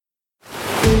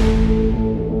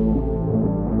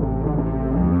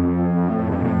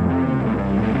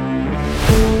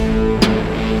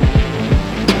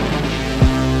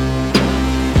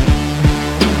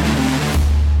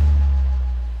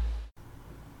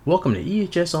Welcome to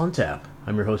EHS on Tap.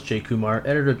 I'm your host Jay Kumar,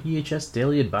 editor of EHS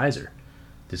Daily Advisor.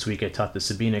 This week I talked to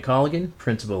Sabina Colligan,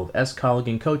 principal of S.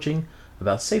 Colligan Coaching,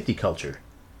 about safety culture.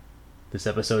 This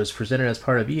episode is presented as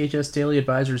part of EHS Daily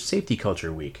Advisor's Safety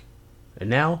Culture Week.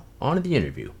 And now, on to the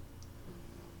interview.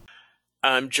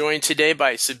 I'm joined today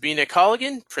by Sabina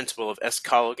Colligan, principal of S.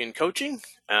 Colligan Coaching.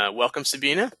 Welcome,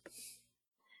 Sabina.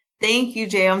 Thank you,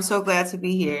 Jay. I'm so glad to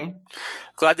be here.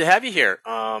 Glad to have you here.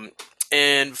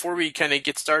 And before we kind of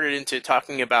get started into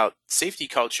talking about safety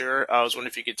culture, I was wondering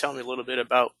if you could tell me a little bit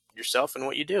about yourself and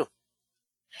what you do.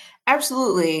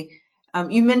 Absolutely.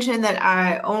 You mentioned that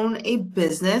I own a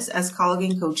business as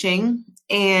Colligan Coaching,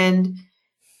 and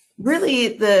really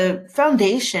the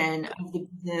foundation of the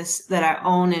business that I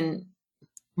own and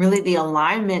really the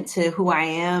alignment to who I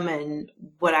am and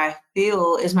what I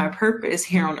feel is my purpose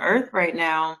here on earth right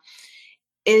now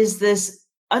is this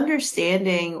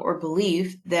understanding or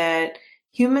belief that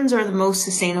humans are the most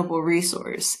sustainable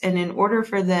resource. And in order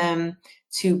for them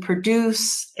to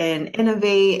produce and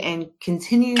innovate and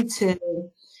continue to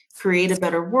create a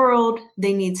better world,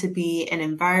 they need to be in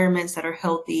environments that are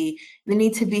healthy. They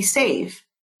need to be safe.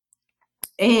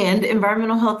 And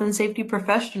environmental health and safety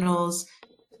professionals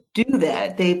do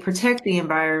that. They protect the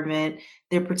environment,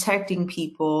 they're protecting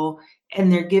people, and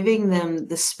they're giving them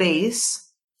the space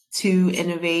to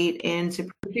innovate and to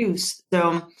produce.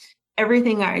 So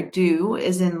everything I do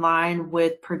is in line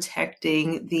with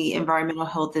protecting the environmental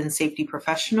health and safety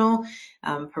professional,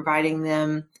 providing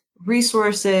them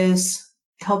resources,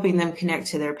 helping them connect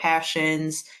to their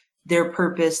passions, their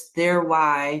purpose, their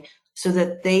why, so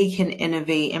that they can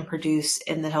innovate and produce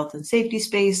in the health and safety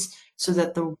space so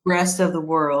that the rest of the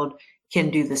world can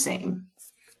do the same.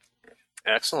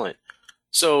 Excellent.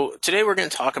 So today we're going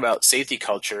to talk about safety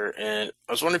culture, and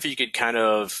I was wondering if you could kind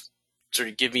of sort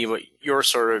of give me what your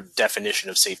sort of definition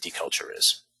of safety culture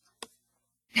is.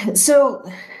 So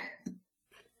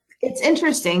it's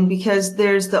interesting because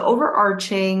there's the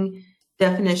overarching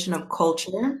definition of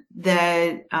culture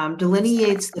that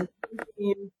delineates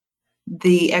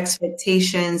the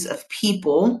expectations of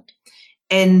people,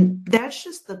 and that's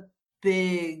just the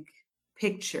big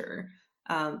picture.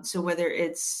 So whether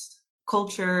it's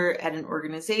culture at an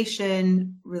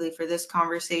organization, really for this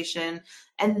conversation,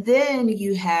 and then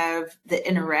you have the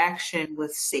interaction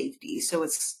with safety. So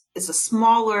it's a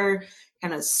smaller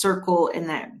kind of circle in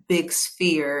that big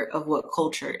sphere of what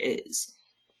culture is.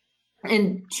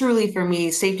 And truly for me,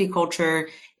 safety culture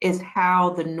is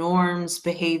how the norms,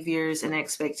 behaviors, and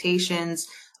expectations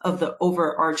of the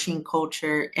overarching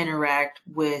culture interact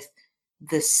with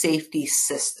the safety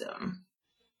system.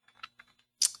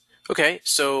 Okay,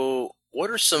 so what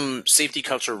are some safety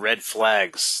culture red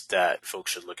flags that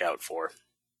folks should look out for?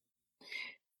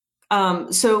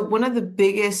 So one of the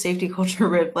biggest safety culture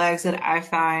red flags that I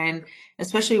find,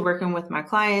 especially working with my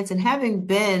clients and having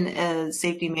been a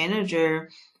safety manager,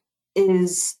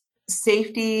 is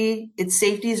safety. It's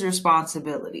safety's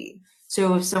responsibility.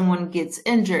 So if someone gets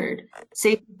injured,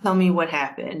 safety tell me what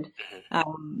happened.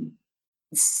 Um,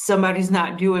 Somebody's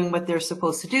not doing what they're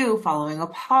supposed to do, following a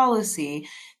policy,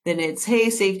 then it's, hey,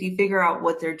 safety, figure out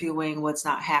what they're doing, what's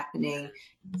not happening.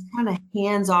 It's kind of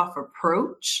hands-off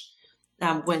approach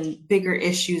when bigger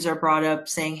issues are brought up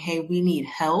saying, hey, we need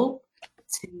help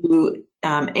to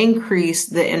increase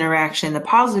the interaction, the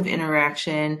positive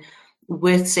interaction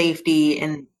with safety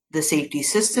and the safety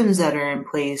systems that are in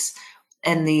place.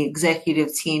 And the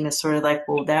executive team is sort of like,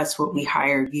 well, that's what we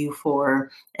hired you for,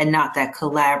 and not that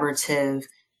collaborative.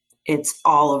 It's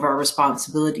all of our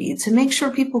responsibility to make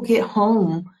sure people get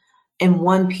home in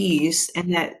one piece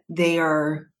and that they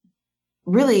are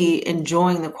really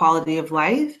enjoying the quality of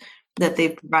life that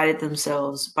they've provided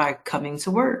themselves by coming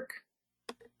to work.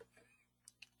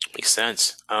 Makes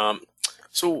sense.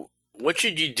 So what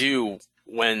should you do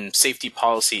when safety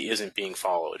policy isn't being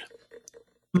followed?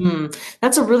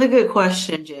 That's a really good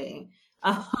question, Jay.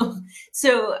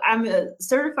 So I'm a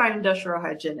certified industrial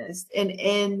hygienist, and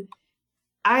in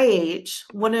IH,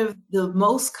 one of the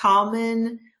most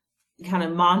common kind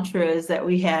of mantras that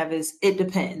we have is it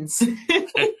depends.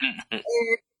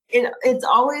 It's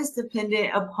always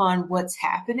dependent upon what's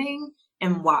happening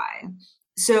and why.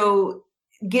 So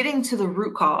getting to the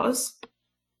root cause,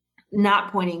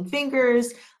 not pointing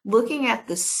fingers, looking at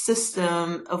the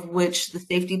system of which the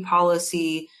safety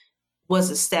policy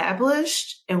was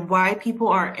established and why people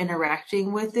aren't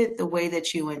interacting with it the way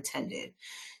that you intended.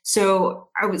 So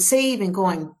I would say, even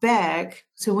going back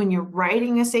to when you're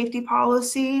writing a safety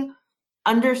policy,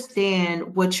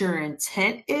 understand what your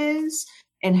intent is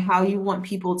and how you want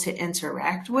people to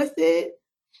interact with it,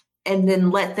 and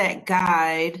then let that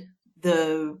guide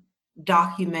the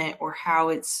document or how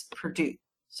it's produced.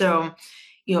 So,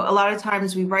 a lot of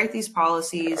times we write these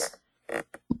policies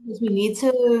because we need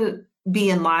to be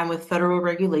in line with federal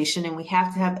regulation and we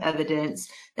have to have evidence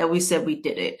that we said we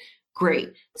did it.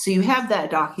 Great. So you have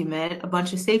that document, a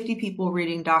bunch of safety people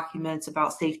reading documents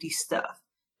about safety stuff.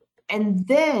 And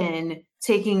then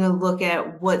taking a look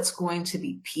at what's going to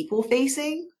be people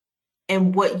facing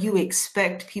and what you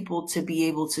expect people to be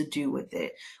able to do with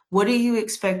it. What do you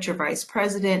expect your vice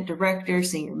president, director,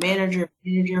 senior manager,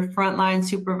 frontline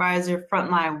supervisor,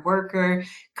 frontline worker,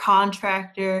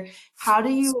 contractor? How do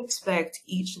you expect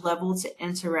each level to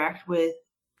interact with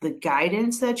the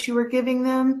guidance that you are giving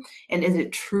them? And is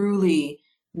it truly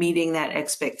meeting that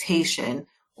expectation?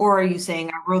 Or are you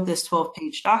saying, I wrote this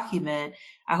 12-page document,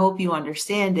 I hope you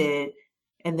understand it,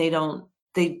 and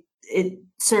it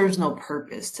serves no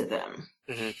purpose to them.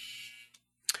 Mm-hmm.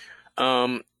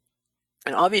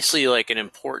 And obviously, like an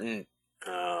important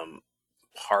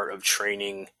part of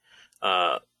training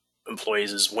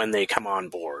employees is when they come on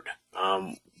board.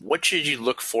 What should you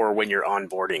look for when you're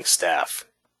onboarding staff?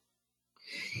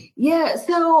 Yeah,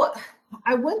 so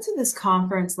I went to this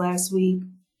conference last week,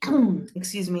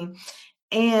 excuse me,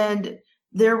 and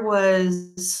there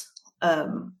was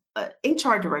an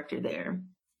HR director there.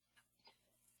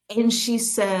 And she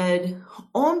said,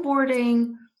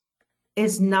 onboarding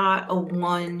is not a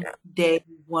 1 day,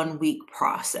 1 week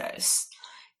process.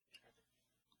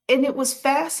 And it was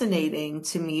fascinating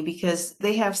to me because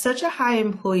they have such a high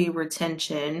employee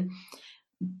retention,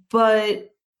 but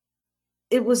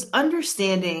it was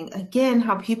understanding again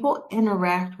how people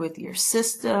interact with your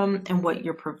system and what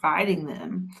you're providing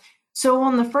them. So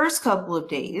on the first couple of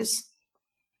days,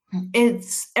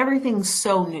 everything's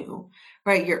so new,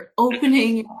 right? You're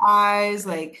opening your eyes,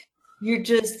 like you're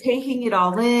just taking it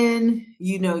all in.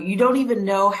 You don't even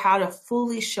know how to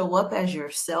fully show up as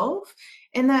yourself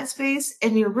in that space.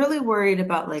 And you're really worried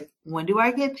about, like, when do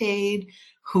I get paid?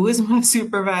 Who is my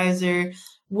supervisor?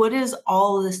 What is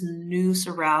all of this new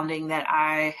surrounding that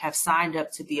I have signed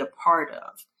up to be a part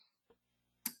of?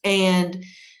 And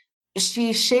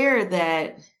she shared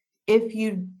that if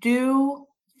you do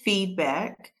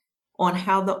feedback on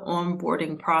how the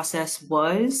onboarding process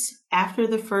was after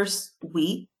the first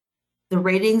week, the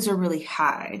ratings are really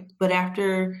high. But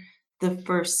after the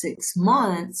first 6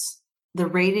 months, the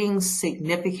ratings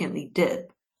significantly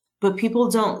dip. But people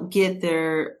don't get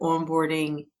their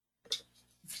onboarding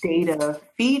data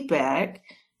feedback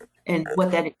and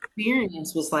what that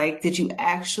experience was like. Did you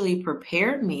actually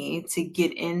prepare me to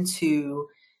get into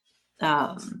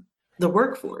the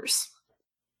workforce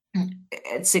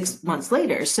at 6 months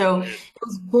later? So it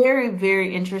was very,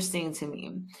 very interesting to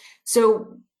me.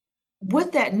 So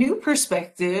with that new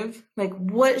perspective, like,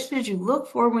 what should you look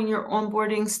for when you're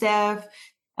onboarding staff?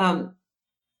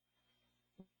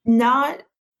 Not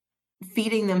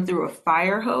feeding them through a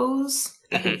fire hose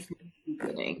at the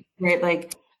beginning, right?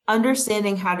 Like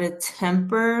understanding how to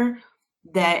temper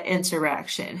that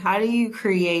interaction. How do you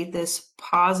create this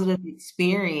positive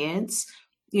experience?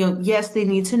 Yes, they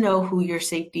need to know who your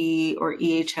safety or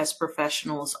EHS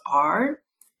professionals are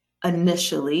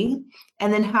initially.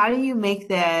 And then how do you make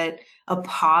that a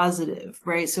positive,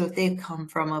 right? So if they've come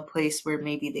from a place where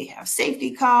maybe they have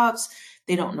safety cops,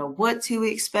 they don't know what to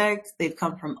expect, they've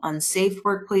come from unsafe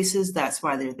workplaces, that's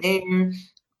why they're there.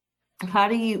 How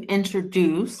do you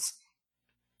introduce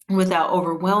without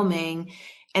overwhelming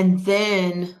and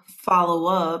then follow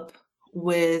up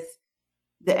with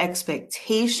the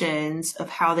expectations of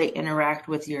how they interact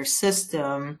with your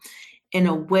system in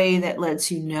a way that lets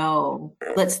them know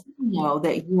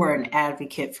that you are an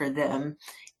advocate for them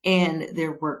and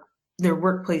their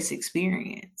workplace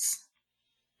experience.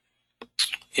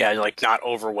 Yeah, like not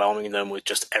overwhelming them with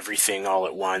just everything all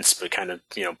at once, but kind of,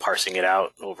 parsing it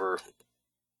out over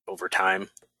time.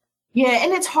 Yeah,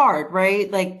 and it's hard,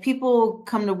 right? Like people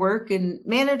come to work and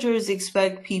managers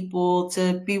expect people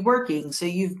to be working. So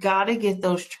you've got to get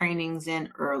those trainings in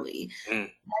early. That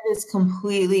is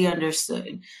completely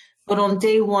understood. But on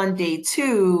day 1, day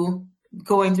 2,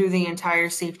 going through the entire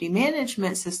safety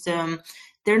management system,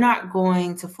 they're not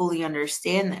going to fully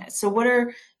understand that. So what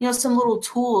are, some little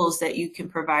tools that you can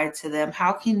provide to them?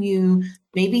 How can you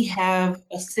maybe have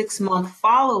a 6-month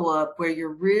follow-up where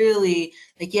you're really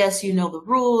like, yes, you know the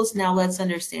rules, now let's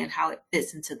understand how it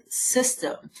fits into the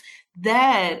system.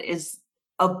 That is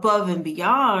above and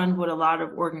beyond what a lot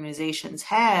of organizations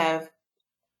have,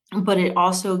 but it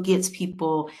also gets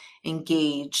people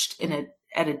engaged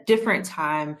at a different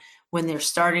time when they're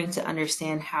starting to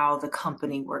understand how the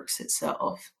company works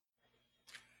itself.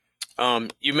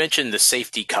 You mentioned the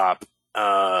safety cop.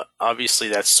 Obviously,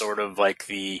 that's sort of like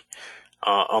the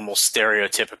almost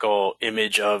stereotypical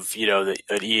image of, an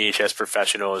EHS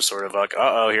professional is sort of like,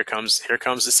 uh-oh, here comes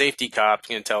the safety cop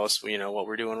going to tell us, what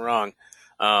we're doing wrong.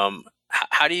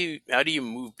 How do you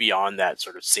move beyond that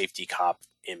sort of safety cop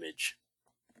image?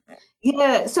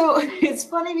 Yeah, so it's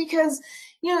funny because,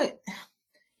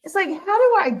 it's like, how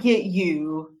do I get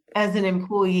you as an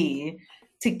employee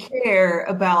to care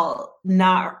about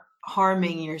not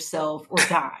harming yourself or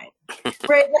dying?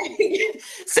 Right?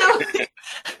 So it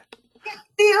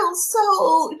feels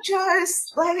so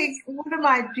just like, what am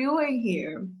I doing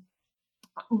here?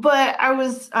 But I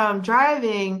was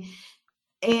driving,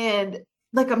 and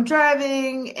I'm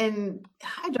driving, and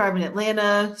I drive in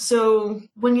Atlanta. So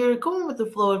when you're going with the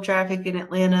flow of traffic in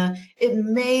Atlanta, it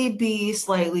may be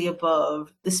slightly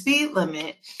above the speed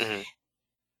limit. Mm-hmm.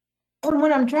 And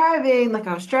when I'm driving,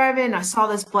 I was driving, I saw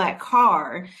this black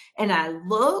car, and I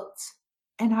looked,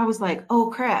 and I was like,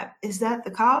 oh crap, is that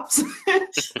the cops?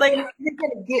 Like, they're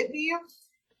gonna get me?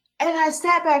 And I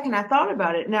sat back and I thought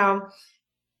about it. Now,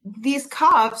 these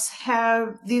cops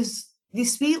have these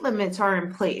speed limits are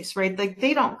in place, right? Like,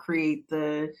 they don't create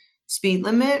the speed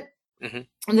limit. Mm-hmm.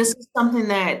 And this is something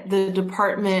that the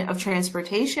Department of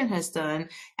Transportation has done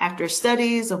after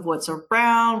studies of what's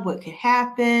around, what could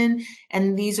happen.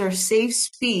 And these are safe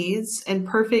speeds and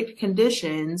perfect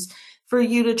conditions for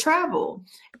you to travel.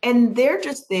 And they're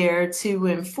just there to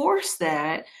enforce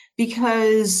that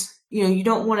because, you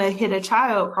don't want to hit a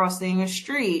child crossing a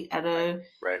street at a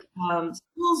Right.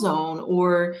 school zone,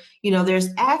 or, there's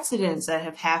accidents that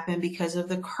have happened because of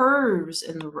the curves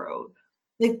in the road.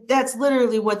 Like, that's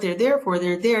literally what they're there for.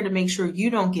 They're there to make sure you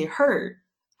don't get hurt.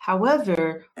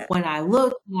 However, when I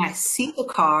look and I see the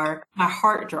car, my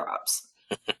heart drops.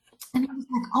 And I was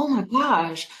like, oh my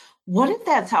gosh, what if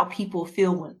that's how people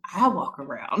feel when I walk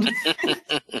around?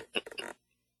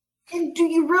 And do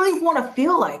you really want to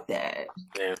feel like that?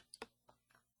 Yeah.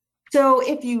 So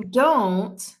if you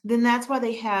don't, then that's why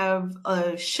they have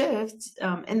a shift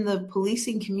in the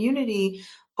policing community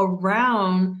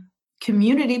around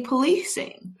community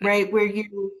policing, right? Where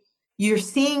you're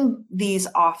seeing these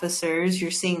officers,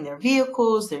 you're seeing their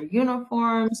vehicles, their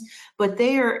uniforms, but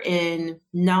they are in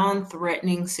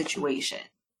non-threatening situations.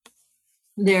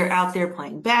 They're out there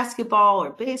playing basketball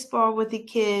or baseball with the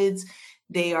kids.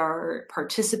 They are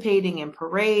participating in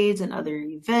parades and other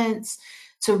events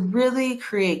to really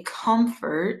create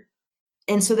comfort,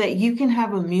 and so that you can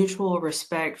have a mutual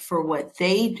respect for what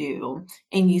they do,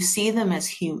 and you see them as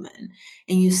human,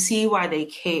 and you see why they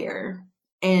care.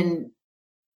 And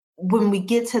when we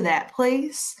get to that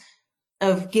place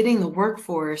of getting the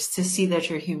workforce to see that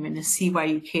you're human, to see why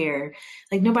you care,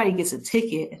 like, nobody gets a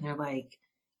ticket and they're like,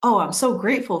 oh, I'm so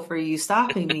grateful for you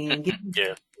stopping me and giving me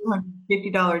Yeah. a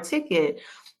 $250 ticket.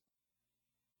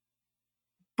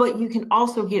 But you can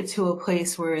also get to a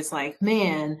place where it's like,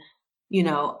 man,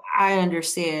 I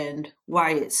understand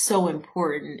why it's so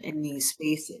important in these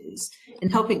spaces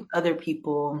and helping other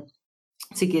people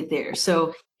to get there.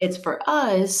 So it's for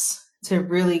us to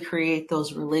really create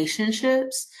those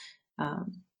relationships,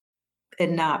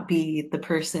 and not be the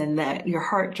person that your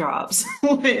heart drops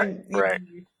when Right.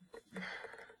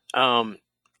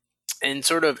 And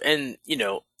sort of, and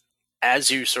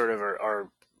as you sort of are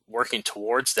working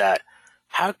towards that,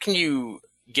 how can you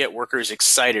get workers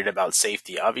excited about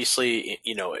safety? Obviously,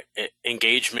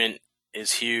 engagement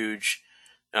is huge.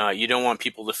 You don't want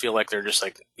people to feel like they're just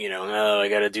like, no, I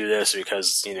got to do this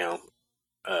because,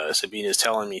 Sabina's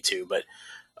telling me to. But,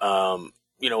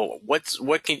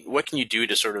 what can you do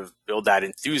to sort of build that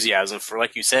enthusiasm for,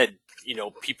 like you said,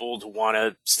 people to want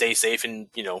to stay safe and,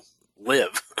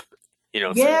 live,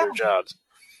 through Yeah. their jobs?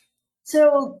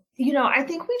 So, I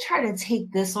think we try to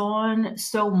take this on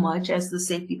so much as the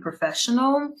safety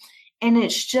professional, and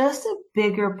it's just a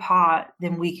bigger pot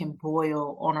than we can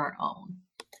boil on our own.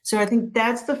 So I think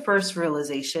that's the first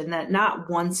realization, that not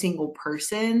one single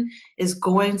person is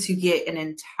going to get an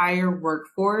entire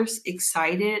workforce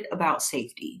excited about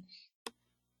safety.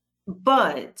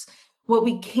 But what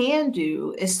we can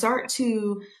do is start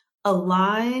to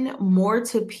align more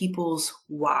to people's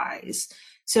whys.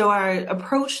 So I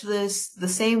approach this the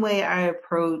same way I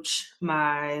approach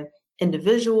my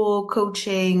individual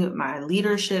coaching, my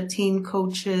leadership team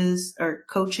coaches or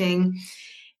coaching.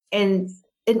 And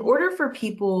in order for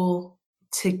people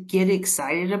to get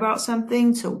excited about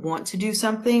something, to want to do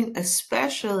something,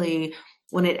 especially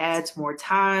when it adds more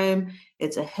time,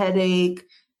 it's a headache,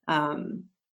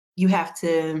 you have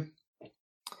to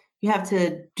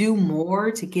do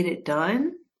more to get it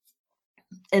done.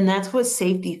 And that's what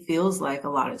safety feels like a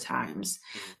lot of times.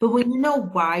 But when you know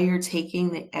why you're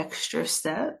taking the extra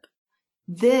step,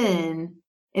 then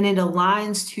and it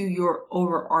aligns to your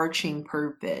overarching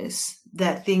purpose,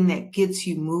 that thing that gets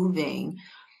you moving,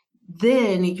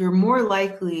 then you're more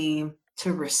likely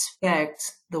to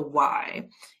respect the why.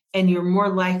 And you're more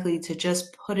likely to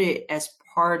just put it as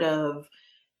part of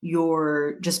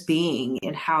your just being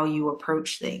and how you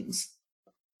approach things.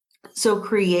 So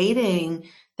creating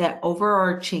that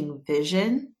overarching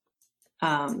vision,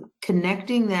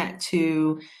 connecting that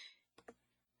to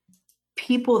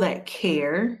people that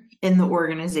care in the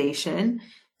organization,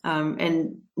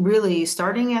 and really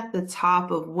starting at the top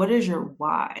of what is your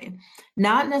why,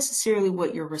 not necessarily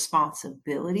what your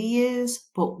responsibility is,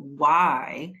 but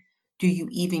why do you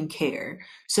even care?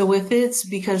 So if it's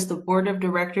because the board of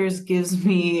directors gives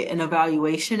me an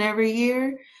evaluation every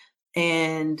year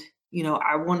and,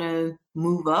 I want to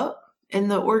move up in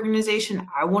the organization,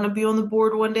 I want to be on the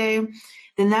board one day,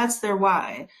 then that's their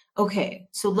why. Okay,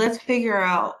 so let's figure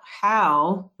out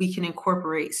how we can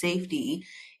incorporate safety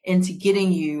into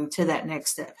getting you to that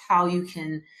next step, how you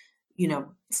can,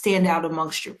 stand out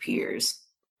amongst your peers.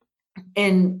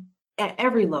 And at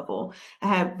every level, I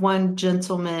had one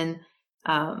gentleman,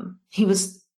 he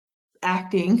was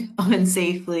acting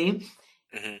unsafely,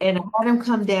 and I had him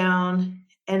come down,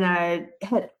 and I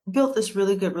had built this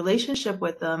really good relationship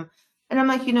with them. And I'm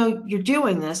like, you're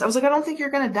doing this. I was like, I don't think you're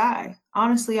going to die.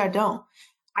 Honestly, I don't.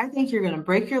 I think you're going to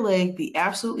break your leg, be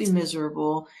absolutely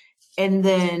miserable. And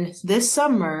then this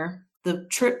summer, the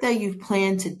trip that you've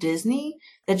planned to Disney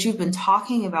that you've been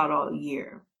talking about all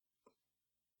year,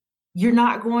 you're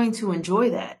not going to enjoy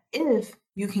that if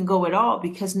you can go at all,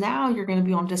 because now you're going to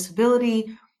be on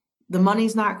disability. The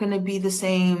money's not going to be the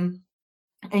same,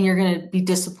 and you're going to be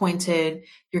disappointed.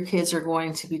 Your kids are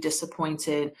going to be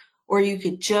disappointed. Or you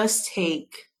could just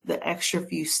take the extra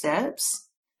few steps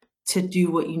to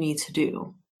do what you need to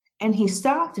do. And he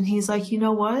stopped and he's like, you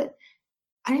know what?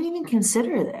 I didn't even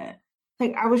consider that.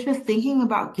 Like, I was just thinking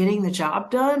about getting the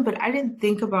job done, but I didn't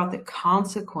think about the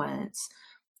consequence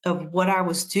of what I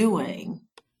was doing.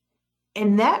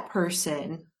 And that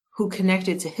person who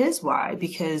connected to his why,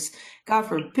 because God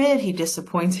forbid he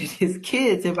disappointed his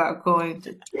kids about going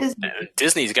to Disney.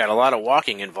 Disney's got a lot of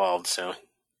walking involved, so.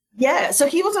 Yeah, so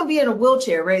he was gonna be in a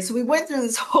wheelchair, right? So we went through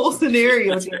this whole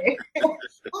scenario today. Well,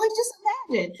 like, just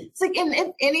imagine. It's like, and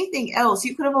if anything else,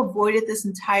 you could have avoided this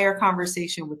entire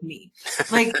conversation with me,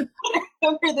 like,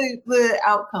 for the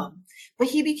outcome. But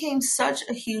he became such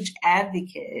a huge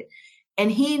advocate, and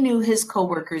he knew his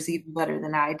coworkers even better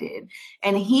than I did.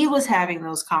 And he was having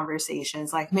those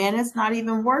conversations like, man, it's not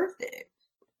even worth it.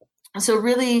 So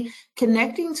really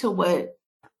connecting to what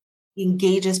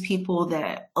engages people,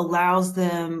 that allows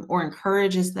them or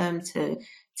encourages them to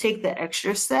take the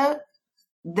extra step,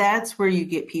 that's where you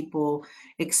get people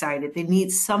excited. They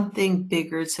need something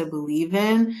bigger to believe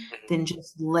in than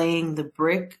just laying the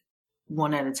brick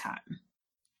one at a time.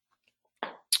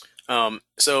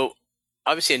 So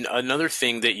obviously another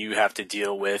thing that you have to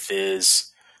deal with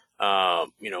is,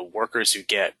 workers who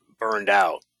get burned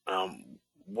out.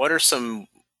 What are some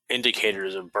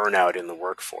indicators of burnout in the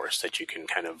workforce that you can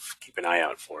kind of keep an eye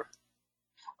out for?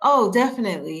 Oh,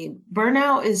 definitely.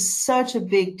 Burnout is such a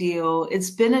big deal.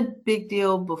 It's been a big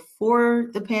deal before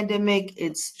the pandemic.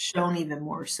 It's shown even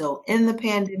more so in the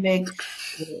pandemic,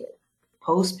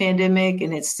 post-pandemic,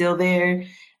 and it's still there.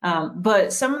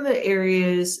 But some of the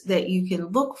areas that you can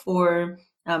look for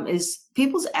is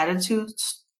people's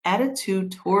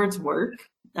attitude towards work,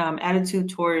 attitude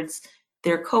towards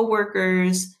their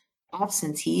coworkers,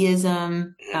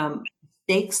 absenteeism,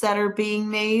 mistakes that are being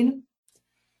made,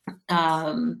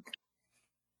 and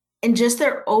just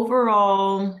their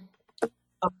overall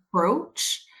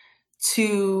approach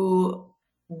to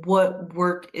what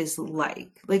work is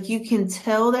like. Like, you can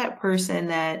tell that person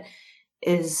that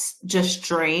is just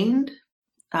drained,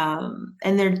 and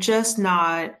they're just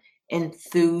not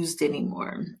enthused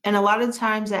anymore. And a lot of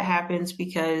times that happens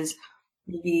because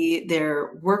maybe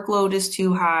their workload is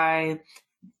too high,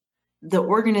 the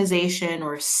organization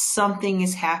or something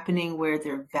is happening where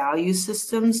their value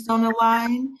systems don't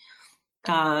align.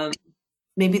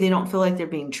 Maybe they don't feel like they're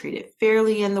being treated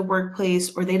fairly in the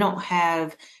workplace, or they don't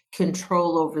have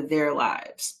control over their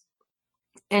lives.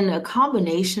 And a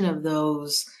combination of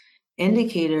those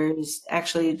indicators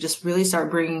actually just really start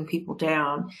bringing people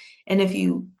down. And if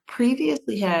you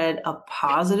previously had a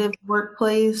positive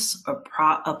workplace,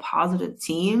 a positive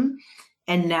team,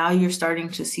 and now you're starting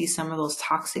to see some of those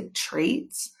toxic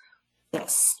traits,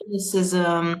 that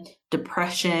cynicism,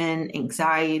 depression,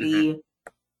 anxiety,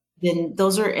 then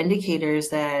those are indicators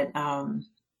that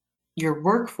your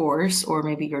workforce or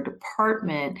maybe your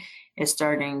department is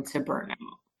starting to burn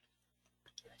out.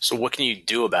 So what can you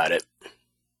do about it?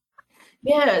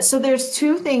 Yeah, so there's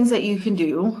two things that you can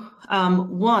do.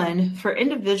 One, for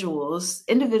individuals,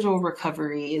 individual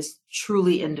recovery is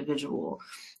truly individual.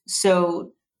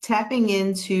 So tapping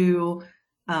into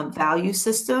value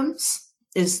systems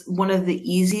is one of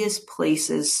the easiest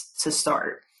places to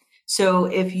start. So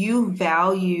if you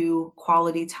value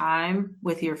quality time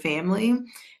with your family,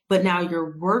 but now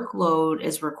your workload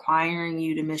is requiring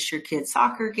you to miss your kids'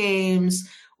 soccer games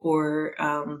or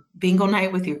bingo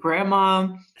night with your grandma,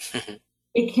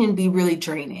 it can be really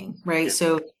draining, right? Yeah.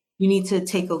 So you need to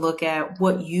take a look at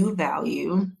what you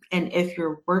value and if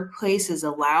your workplace is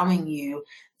allowing you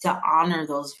to honor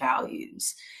those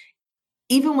values.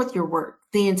 Even with your work,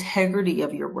 the integrity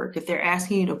of your work, if they're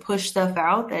asking you to push stuff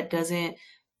out that doesn't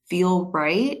feel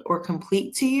right or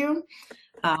complete to you,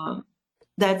 um,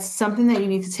 that's something that you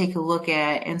need to take a look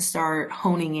at and start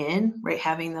honing in, right?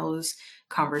 Having those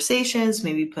conversations,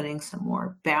 maybe putting some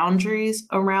more boundaries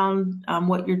around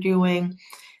what you're doing.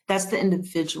 That's the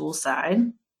individual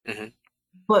side. Hmm.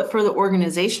 But for the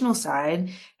organizational side,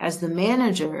 as the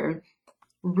manager,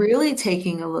 really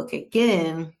taking a look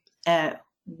again at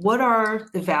what are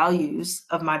the values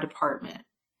of my department?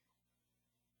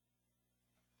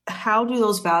 How do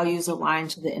those values align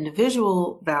to the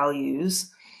individual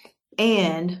values?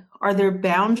 And are there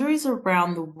boundaries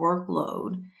around the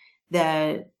workload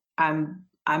that I'm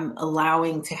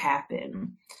allowing to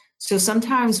happen? So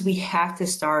sometimes we have to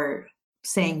start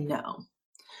saying no,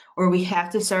 or we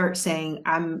have to start saying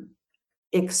I'm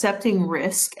accepting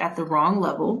risk at the wrong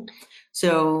level.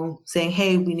 So saying,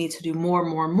 hey, we need to do more,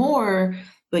 more, more,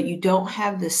 but you don't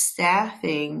have the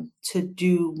staffing to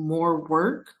do more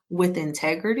work with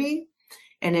integrity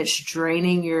and it's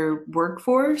draining your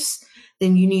workforce,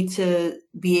 then you need to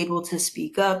be able to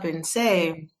speak up and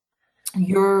say,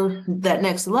 that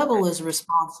next level is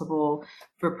responsible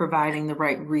for providing the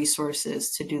right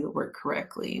resources to do the work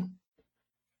correctly.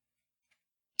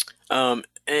 And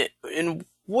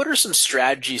what are some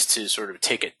strategies to sort of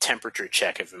take a temperature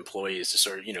check of employees to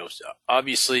sort of,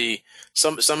 obviously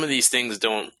some of these things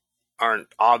aren't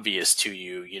obvious to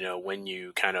you, when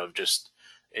you kind of just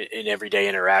in everyday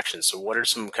interactions. So what are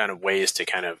some kind of ways to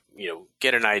kind of,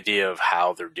 get an idea of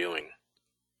how they're doing?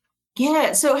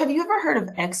 Yeah. So have you ever heard of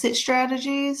exit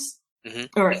strategies Hmm.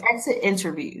 or exit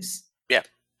interviews? Yeah.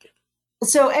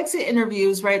 So exit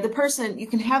interviews, right? The person, you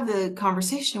can have the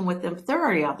conversation with them, but they're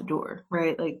already out the door,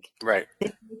 right? Like Right.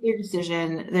 they make their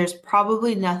decision. There's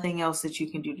probably nothing else that you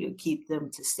can do to keep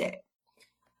them to stay.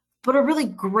 But a really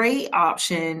great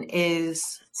option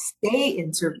is stay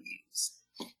interviews.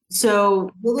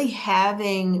 So really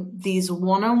having these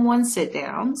one-on-one sit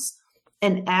downs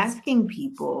and asking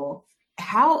people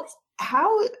how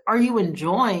how are you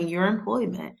enjoying your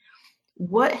employment?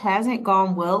 What hasn't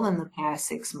gone well in the past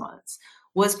 6 months?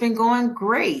 What's been going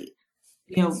great?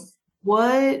 You know,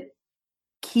 what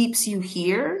keeps you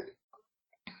here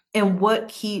and what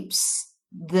keeps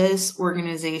this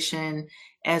organization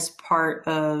as part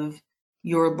of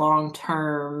your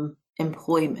long-term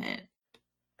employment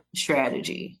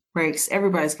strategy, right? 'Cause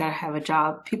everybody's got to have a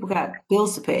job. People got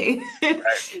bills to pay.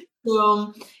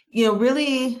 So,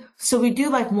 really, so we do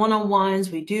like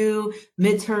one-on-ones, we do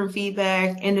midterm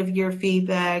feedback, end of year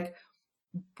feedback,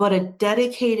 but a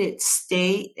dedicated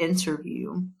stay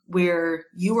interview where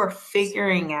you are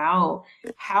figuring out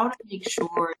how to make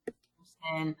sure the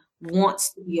person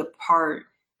wants to be a part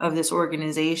of this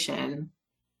organization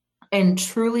and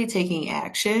truly taking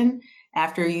action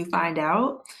after you find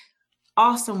out.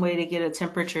 Awesome way to get a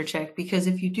temperature check because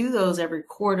if you do those every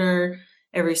quarter,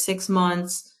 every 6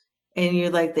 months, and you're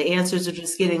like the answers are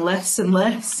just getting less and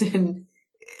less, and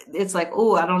it's like,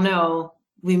 oh, I don't know,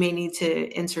 we may need to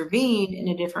intervene in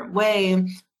a different way.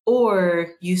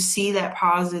 Or you see that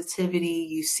positivity,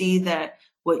 you see that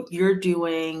what you're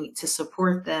doing to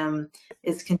support them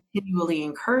is continually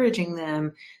encouraging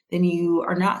them, then you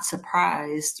are not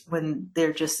surprised when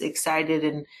they're just excited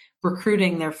and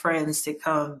recruiting their friends to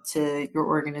come to your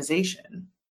organization.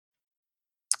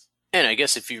 And I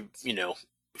guess if you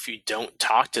don't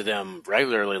talk to them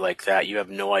regularly like that, you have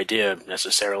no idea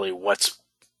necessarily what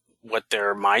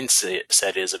their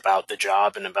mindset is about the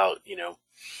job and about,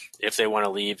 if they want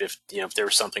to leave, if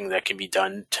there's something that can be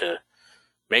done to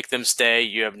make them stay.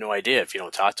 You have no idea if you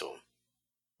don't talk to them.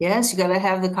 Yes, you got to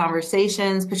have the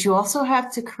conversations, but you also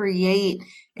have to create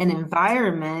an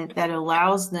environment that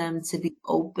allows them to be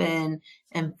open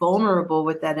and vulnerable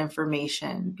with that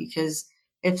information. Because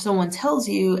if someone tells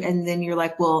you and then you're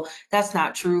like, well, that's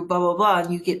not true, blah, blah, blah,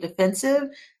 and you get defensive,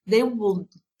 they will,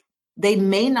 they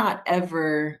may not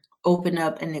ever open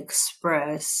up and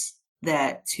express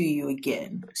that to you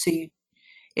again. So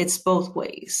it's both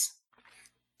ways.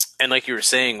 And like you were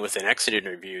saying with an exit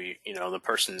interview, the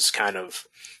person's kind of,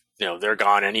 they're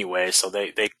gone anyway, so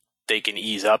they can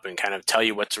ease up and kind of tell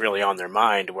you what's really on their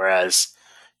mind. Whereas,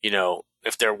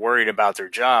 if they're worried about their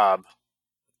job,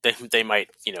 they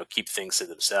might, keep things to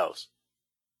themselves.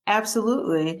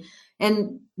 Absolutely.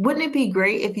 And wouldn't it be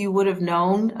great if you would have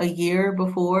known a year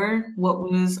before what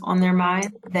was on their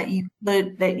mind that you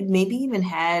maybe even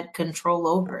had control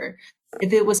over?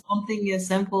 If it was something as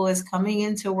simple as coming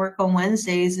into work on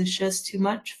Wednesdays is just too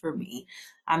much for me.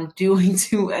 I'm doing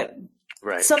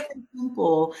Right. something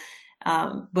simple.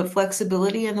 But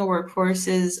flexibility in the workforce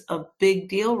is a big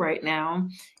deal right now.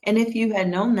 And if you had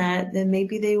known that, then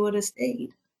maybe they would have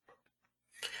stayed.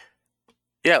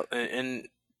 Yeah, and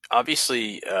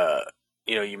obviously,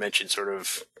 you mentioned sort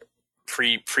of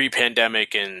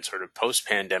pre-pandemic and sort of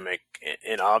post-pandemic,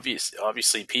 and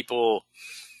obviously people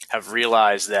have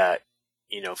realized that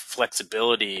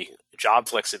job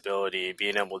flexibility,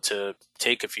 being able to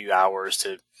take a few hours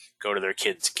to go to their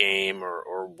kid's game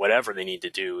or whatever they need to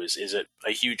do is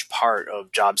a huge part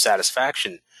of job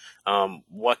satisfaction.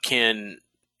 What can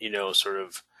sort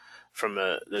of from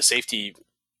the safety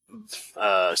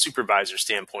supervisor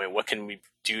standpoint, what can we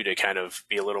do to kind of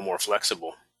be a little more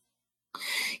flexible?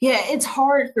 Yeah, it's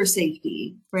hard for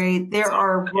safety, right? There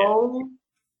are roles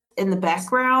in the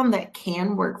background that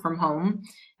can work from home.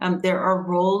 There are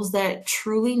roles that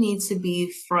truly need to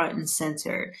be front and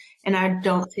center, and I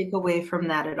don't take away from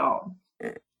that at all.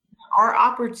 Our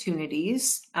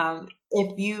opportunities,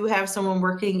 if you have someone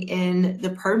working in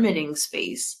the permitting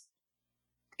space,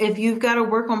 if you've got to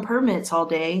work on permits all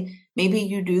day, maybe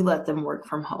you do let them work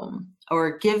from home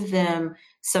or give them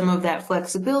some of that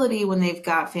flexibility when they've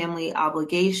got family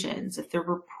obligations. If they're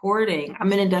reporting,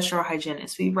 I'm an industrial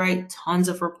hygienist. We write tons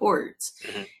of reports.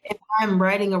 Mm-hmm. If I'm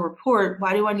writing a report,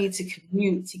 why do I need to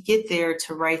commute to get there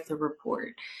to write the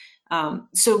report?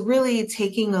 So really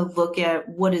taking a look at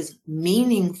what is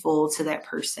meaningful to that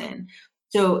person.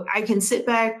 So I can sit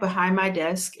back behind my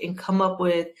desk and come up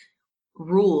with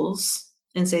rules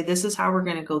and say, this is how we're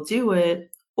going to go do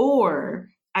it. Or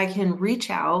I can reach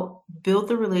out, build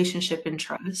the relationship and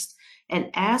trust, and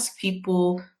ask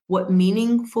people what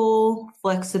meaningful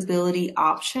flexibility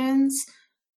options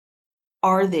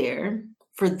are there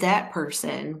for that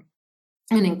person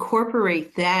and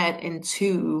incorporate that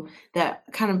into that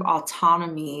kind of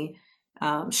autonomy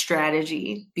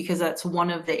strategy, because that's one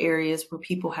of the areas where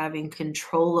people having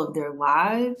control of their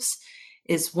lives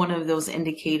is one of those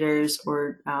indicators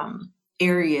or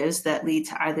areas that lead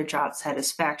to either job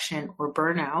satisfaction or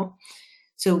burnout.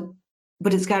 So,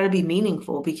 but it's got to be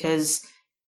meaningful, because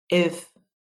if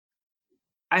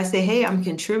I say, hey, I'm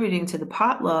contributing to the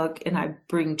potluck and I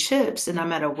bring chips and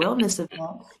I'm at a wellness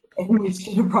event and you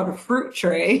should have brought a fruit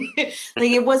tray,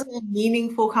 like it wasn't a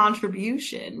meaningful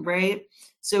contribution, right?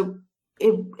 So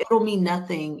it'll mean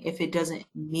nothing if it doesn't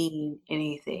mean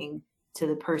anything to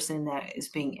the person that is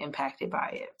being impacted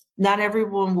by it. Not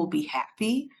everyone will be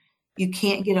happy. You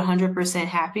can't get 100%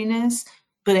 happiness,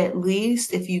 but at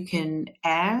least if you can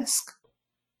ask,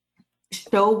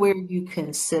 show where you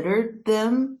considered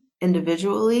them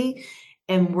individually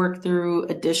and work through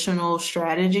additional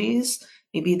strategies.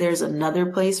 Maybe there's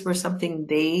another place where something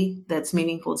that's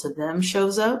meaningful to them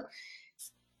shows up.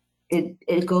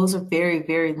 It goes a very,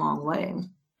 very long way.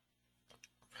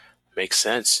 Makes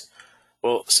sense.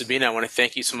 Well, Sabina, I want to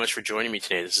thank you so much for joining me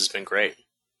today. This has been great.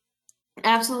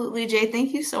 Absolutely, Jay.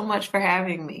 Thank you so much for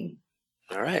having me.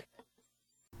 All right.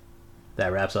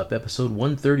 That wraps up episode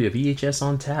 130 of EHS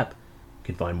on Tap. You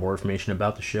can find more information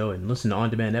about the show and listen to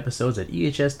on-demand episodes at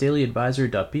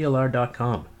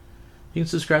ehsdailyadvisor.blr.com. You can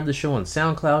subscribe to the show on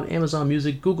SoundCloud, Amazon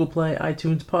Music, Google Play,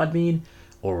 iTunes, Podbean,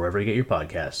 or wherever you get your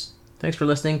podcasts. Thanks for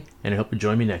listening, and I hope you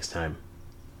join me next time.